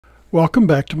Welcome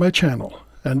back to my channel,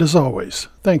 and as always,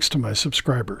 thanks to my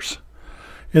subscribers.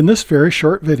 In this very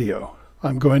short video,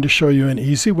 I'm going to show you an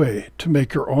easy way to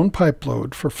make your own pipe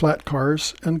load for flat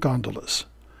cars and gondolas.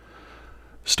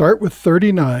 Start with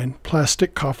 39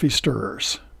 plastic coffee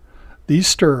stirrers. These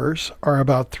stirrers are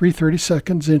about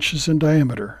 3/32 inches in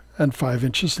diameter and 5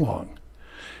 inches long.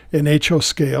 In HO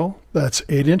scale, that's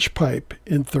 8-inch pipe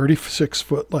in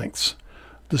 36-foot lengths.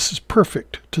 This is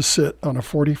perfect to sit on a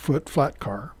 40-foot flat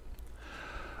car.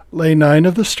 Lay 9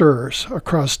 of the stirrers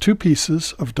across 2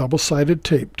 pieces of double-sided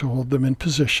tape to hold them in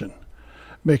position.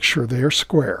 Make sure they are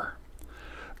square.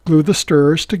 Glue the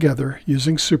stirrers together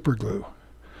using super glue.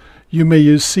 You may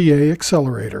use CA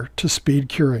accelerator to speed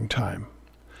curing time.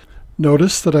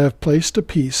 Notice that I have placed a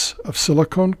piece of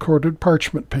silicone-coated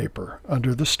parchment paper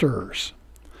under the stirrers.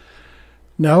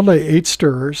 Now lay 8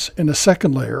 stirrers in a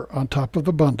second layer on top of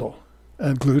the bundle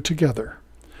and glue together.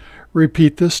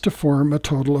 Repeat this to form a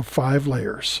total of 5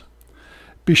 layers.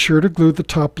 Be sure to glue the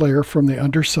top layer from the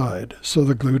underside so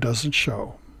the glue doesn't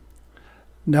show.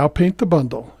 Now paint the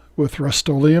bundle with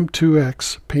Rust-Oleum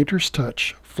 2X Painter's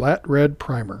Touch Flat Red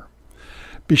Primer.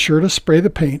 Be sure to spray the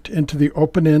paint into the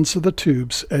open ends of the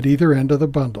tubes at either end of the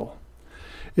bundle.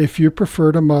 If you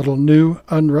prefer to model new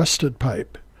unrusted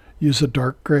pipe, use a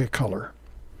dark gray color.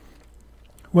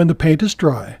 When the paint is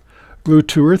dry, glue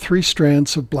 2 or 3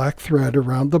 strands of black thread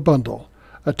around the bundle,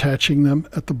 attaching them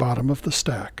at the bottom of the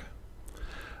stack.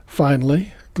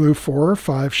 Finally, glue 4 or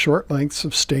 5 short lengths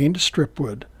of stained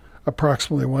stripwood,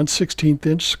 approximately 1/16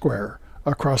 inch square,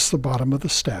 across the bottom of the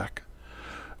stack.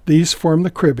 These form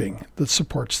the cribbing that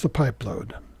supports the pipe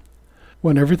load.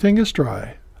 When everything is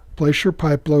dry, place your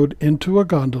pipe load into a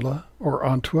gondola or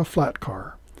onto a flat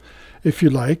car. If you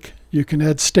like, you can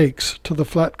add stakes to the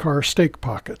flat car stake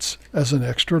pockets as an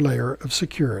extra layer of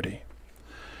security.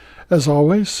 As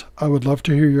always, I would love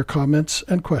to hear your comments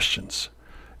and questions.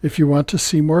 If you want to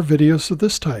see more videos of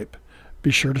this type,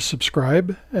 be sure to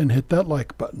subscribe and hit that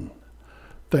like button.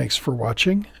 Thanks for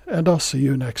watching, and I'll see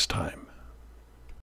you next time.